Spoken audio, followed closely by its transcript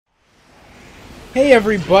Hey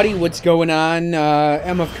everybody, what's going on?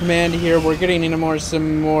 MFCOMMAND here. We're getting into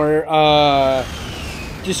some more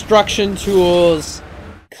destruction tools,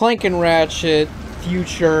 Clank and Ratchet,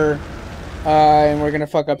 future, and we're gonna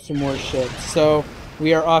fuck up some more shit. So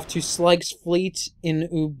we are off to Slag's fleet in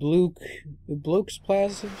Ubluk's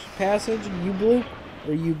passage? Ublik?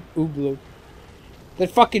 Or Ublik?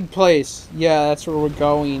 That fucking place. Yeah, that's where we're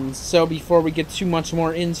going. So before we get too much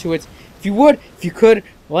more into it, if you could,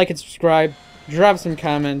 like and subscribe. Drop some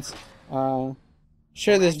comments.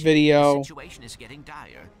 Share this video. The situation is getting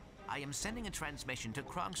dire. I am sending a transmission to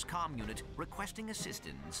Kronk's comm unit requesting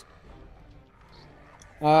assistance.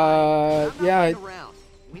 Yeah,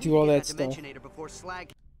 do all that stuff.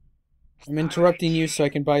 I'm interrupting you so I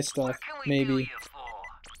can buy stuff. Maybe.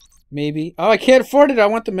 Maybe. Oh, I can't afford it. I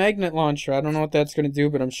want the magnet launcher. I don't know what that's gonna do,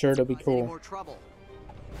 but I'm sure it'll be cool.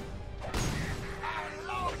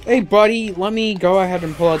 Hey, buddy, let me go ahead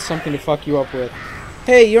and pull out something to fuck you up with.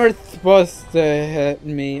 Hey, you're supposed to hit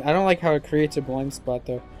me. I don't like how it creates a blind spot,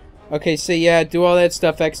 though. Okay, so yeah, do all that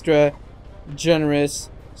stuff extra generous.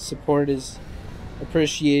 Support is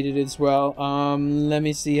appreciated as well. Let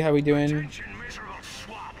me see how we doing. Attention, miserable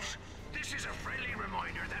swabs. This is a friendly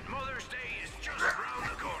reminder that Mother's Day is just around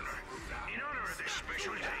the corner. In honor of this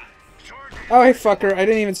special day, oh, hey, fucker, I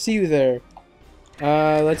didn't even see you there.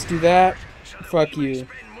 Let's do that. Fuck you.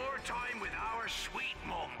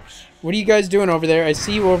 What are you guys doing over there? I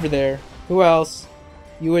see you over there. Who else?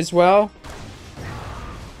 You as well?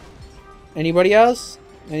 Anybody else?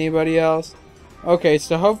 Anybody else? Okay,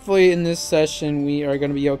 so hopefully in this session we are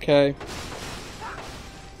gonna be okay.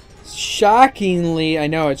 Shockingly, I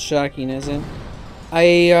know it's shocking, isn't it?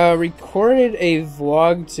 I recorded a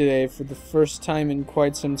vlog today for the first time in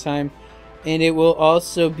quite some time, and it will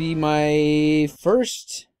also be my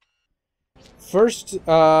first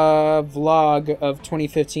vlog of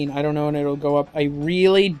 2015. I don't know when it'll go up. I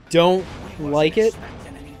really don't like it.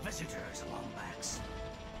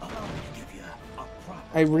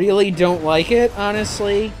 I really don't like it,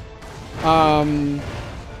 honestly. But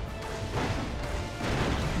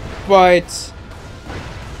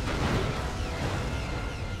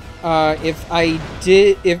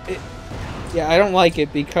yeah, I don't like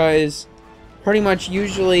it because pretty much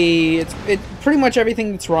usually pretty much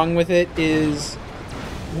everything that's wrong with it is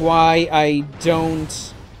why I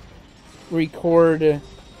don't record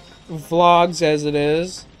vlogs as it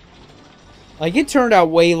is. Like, it turned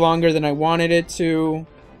out way longer than I wanted it to.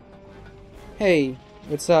 Hey,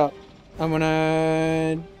 what's up? I'm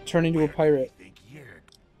gonna turn into a pirate.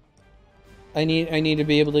 I need to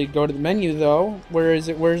be able to go to the menu though. Where is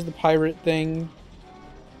it? Where's the pirate thing?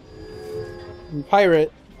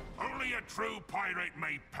 Pirate. only a true pirate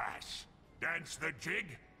may pass. Dance the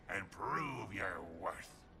jig and prove your worth.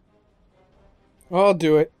 I'll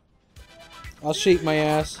do it. I'll shake my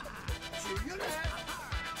ass.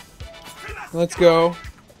 Let's go.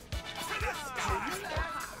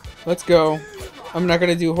 Let's go. I'm not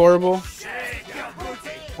gonna do horrible.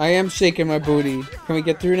 I am shaking my booty. Can we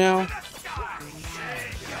get through now?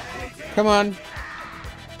 Come on.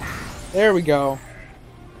 There we go.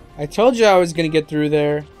 I told you I was gonna get through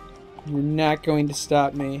there. You're not going to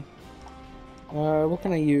stop me. What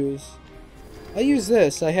can I use? I use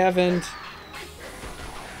this. I haven't...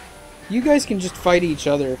 You guys can just fight each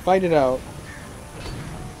other. Fight it out.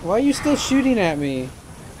 Why are you still shooting at me?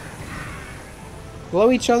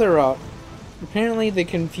 Blow each other up. Apparently they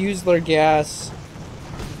confuse their gas.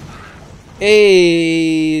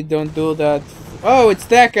 Hey, don't do that. Oh, it's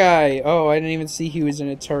that guy. Oh, I didn't even see he was in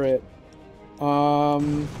a turret.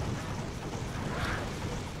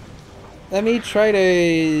 Let me try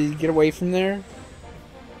to get away from there.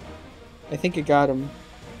 I think it got him.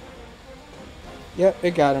 Yep,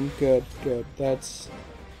 it got him. Good, good. That's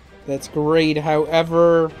great.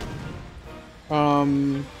 However,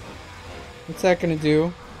 what's that gonna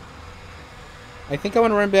do? I think I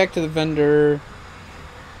want to run back to the vendor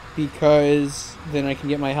because then I can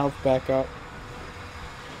get my health back up.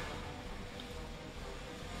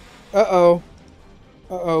 Uh-oh.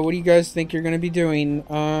 Uh-oh, what do you guys think you're gonna be doing?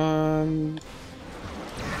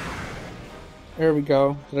 There we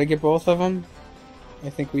go. Did I get both of them? I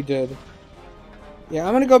think we did. Yeah,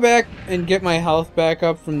 I'm gonna go back and get my health back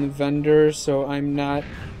up from the vendor, so I'm not...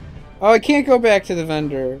 Oh, I can't go back to the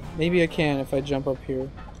vendor. Maybe I can if I jump up here.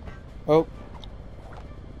 Oh.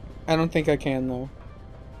 I don't think I can, though.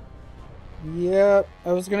 Yep,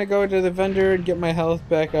 I was gonna go to the vendor and get my health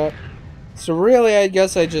back up. So really, I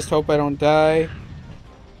guess I just hope I don't die.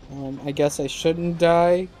 I guess I shouldn't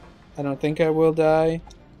die. I don't think I will die.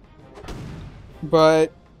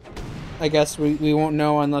 But I guess we won't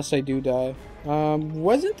know unless I do die.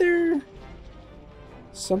 Wasn't there...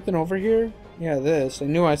 Something over here? Yeah, this. I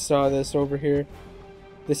knew I saw this over here.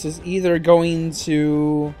 This is either going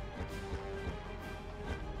to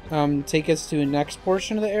take us to the next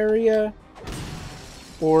portion of the area,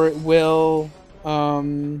 or it will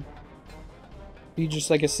be just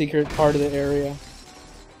like a secret part of the area,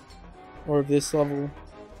 or of this level.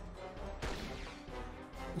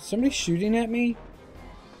 Is somebody shooting at me?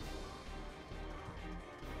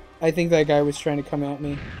 I think that guy was trying to come at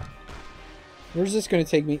me. Where's this going to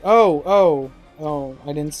take me? Oh,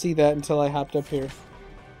 I didn't see that until I hopped up here.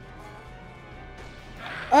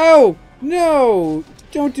 Oh, no!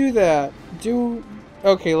 Don't do that.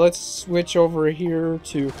 Okay, let's switch over here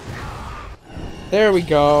to... There we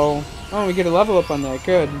go. Oh, we get a level up on that.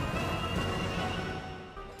 Good.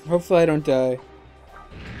 Hopefully I don't die.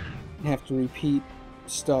 I have to repeat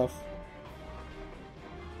stuff.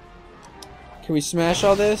 Can we smash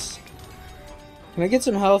all this? Can I get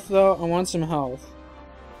some health, though? I want some health.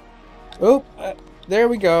 Oh, there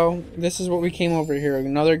we go. This is what we came over here.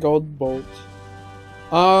 Another gold bolt.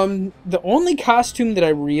 The only costume that I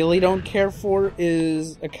really don't care for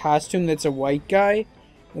is a costume that's a white guy.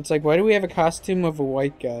 It's like, why do we have a costume of a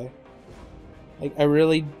white guy? Like,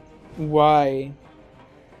 why?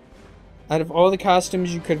 Out of all the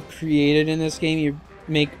costumes you could have created in this game, you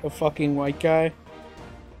make a fucking white guy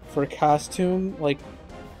for a costume? Like,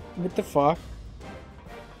 what the fuck?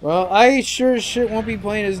 Well, I sure as shit won't be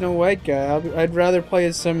playing as no white guy. I'd rather play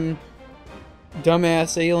as some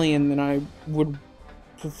dumbass alien than I would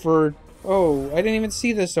prefer... Oh, I didn't even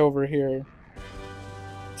see this over here.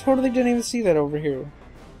 Totally didn't even see that over here.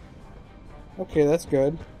 Okay, that's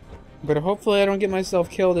good. But hopefully I don't get myself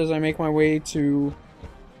killed as I make my way to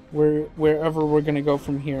wherever we're gonna go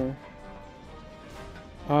from here.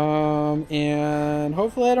 And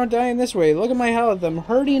hopefully I don't die in this way. Look at my health. I'm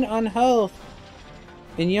hurting on health.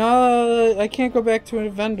 And y'all, I can't go back to a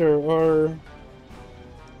vendor, or...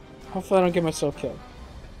 Hopefully I don't get myself killed.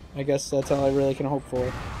 I guess that's all I really can hope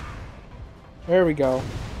for. There we go.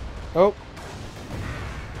 Oh.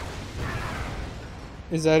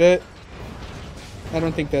 Is that it? I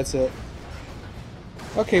don't think that's it.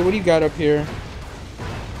 Okay, what do you got up here?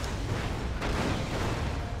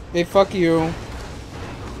 Hey, fuck you.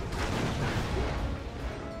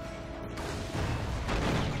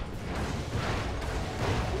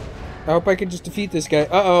 I hope I can just defeat this guy.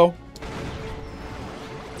 Uh-oh.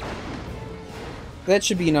 That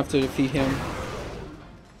should be enough to defeat him.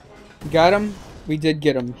 Got him? We did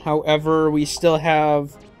get him. However, we still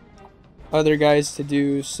have other guys to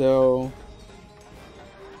do, so...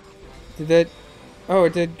 Did that... Oh,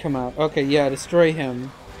 it did come out. Okay, yeah, destroy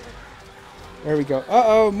him. There we go.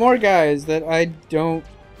 Uh-oh, more guys that I don't...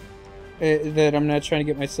 that I'm not trying to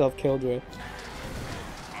get myself killed with.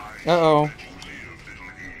 Uh-oh.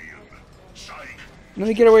 Let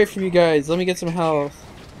me get away from you guys. Let me get some health.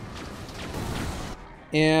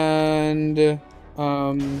 And...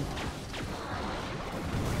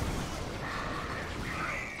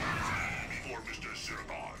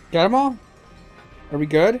 Got them all? Are we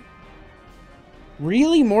good?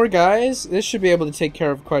 Really? More guys? This should be able to take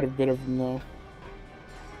care of quite a bit of them,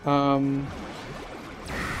 though.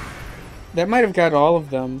 That might have got all of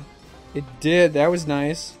them. It did. That was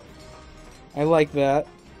nice. I like that.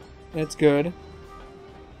 That's good.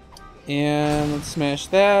 And let's smash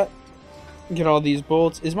that. Get all these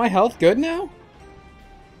bolts. Is my health good now?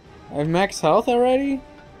 I have max health already?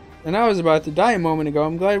 And I was about to die a moment ago.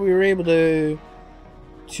 I'm glad we were able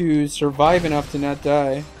to survive enough to not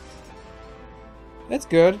die. That's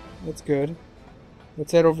good. That's good.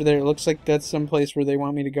 What's that over there? It looks like that's some place where they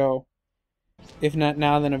want me to go. If not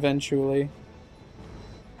now, then eventually.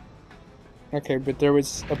 Okay, but there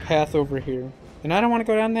was a path over here. And I don't want to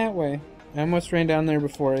go down that way. I almost ran down there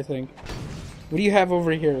before, I think. What do you have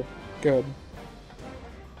over here? Good.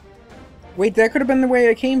 Wait, that could have been the way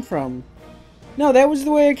I came from. No, that was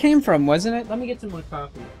the way I came from, wasn't it? Let me get some more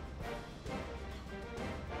coffee.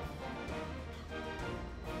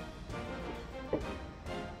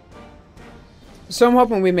 So I'm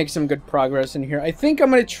hoping we make some good progress in here. I think I'm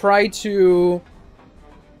going to try to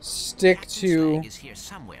stick to... Slag is here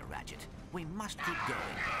somewhere, Ratchet. We must keep going.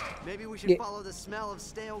 Maybe we should follow the smell of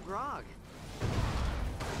stale grog.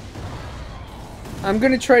 I'm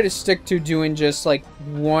going to try to stick to doing just like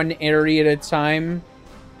one area at a time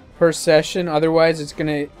per session. Otherwise, it's going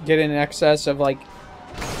to get in excess of like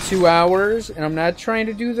 2 hours. And I'm not trying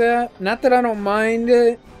to do that. Not that I don't mind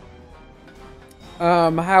it.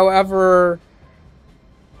 However...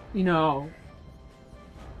 You know,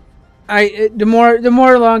 the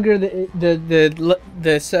more longer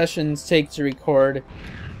the sessions take to record,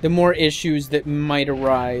 the more issues that might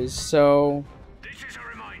arise. So This is a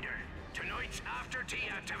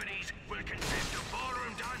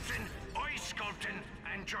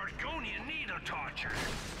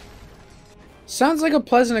sounds like a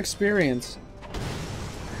pleasant experience.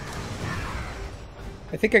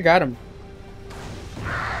 I think I got him.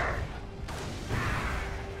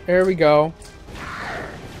 There we go.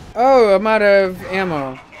 Oh, I'm out of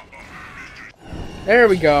ammo. There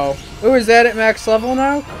we go. Ooh, is that at max level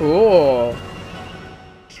now? Cool.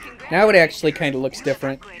 Now it actually kind of looks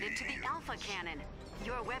different. Upgraded to the Alpha Cannon.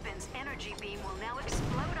 Your weapon's energy beam will now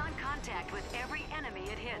explode on contact with every enemy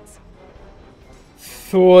it hits.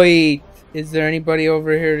 Sweet. Is there anybody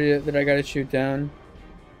over here that I gotta shoot down?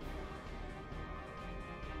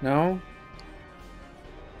 No?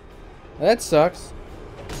 That sucks.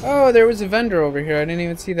 Oh, there was a vendor over here. I didn't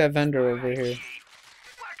even see that vendor over here.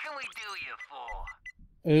 What can we do you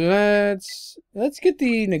for? Let's get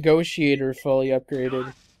the negotiator fully upgraded.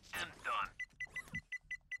 I'm done.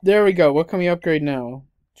 There we go. What can we upgrade now?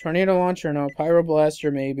 Tornado launcher, no.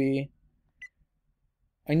 Pyroblaster, maybe.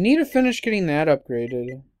 I need to finish getting that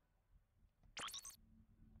upgraded.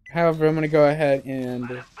 However, I'm gonna go ahead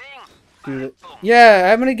and do it.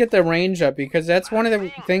 Yeah, I'm gonna get the range up because that's one of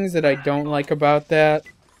the things that I don't like about that.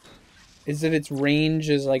 Is that its range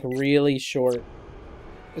is like really short.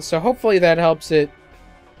 So hopefully that helps it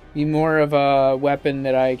be more of a weapon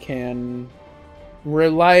that I can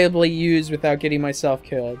reliably use without getting myself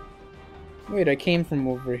killed. Wait, I came from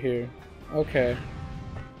over here. Okay.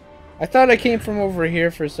 I thought I came from over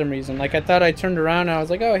here for some reason. Like I thought I turned around and I was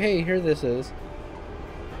like, oh hey, here this is.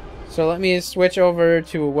 So let me switch over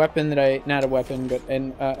to a weapon that I, not a weapon, but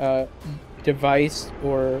a device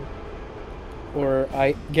or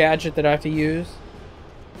gadget that I have to use.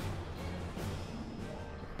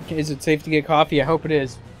 Is it safe to get coffee? I hope it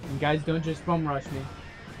is. And guys, don't just bum rush me.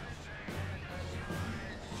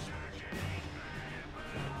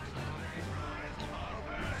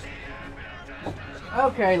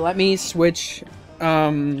 Okay, let me switch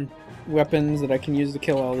weapons that I can use to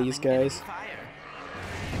kill all these guys.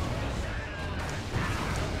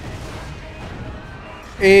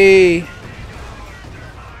 Hey!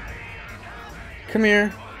 Come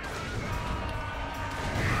here.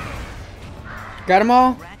 Got them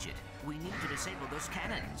all? Ratchet, we need to disable those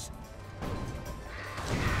cannons.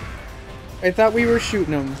 I thought we were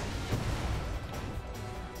shooting them.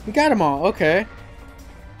 We got them all, okay.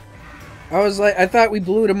 I was like, I thought we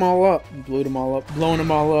blew them all up. Blew them all up. Blown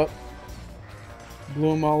them all up.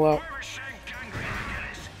 Blew them all up.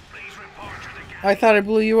 I thought I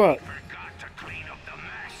blew you up.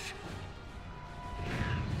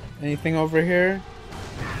 Anything over here?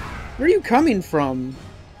 Where are you coming from?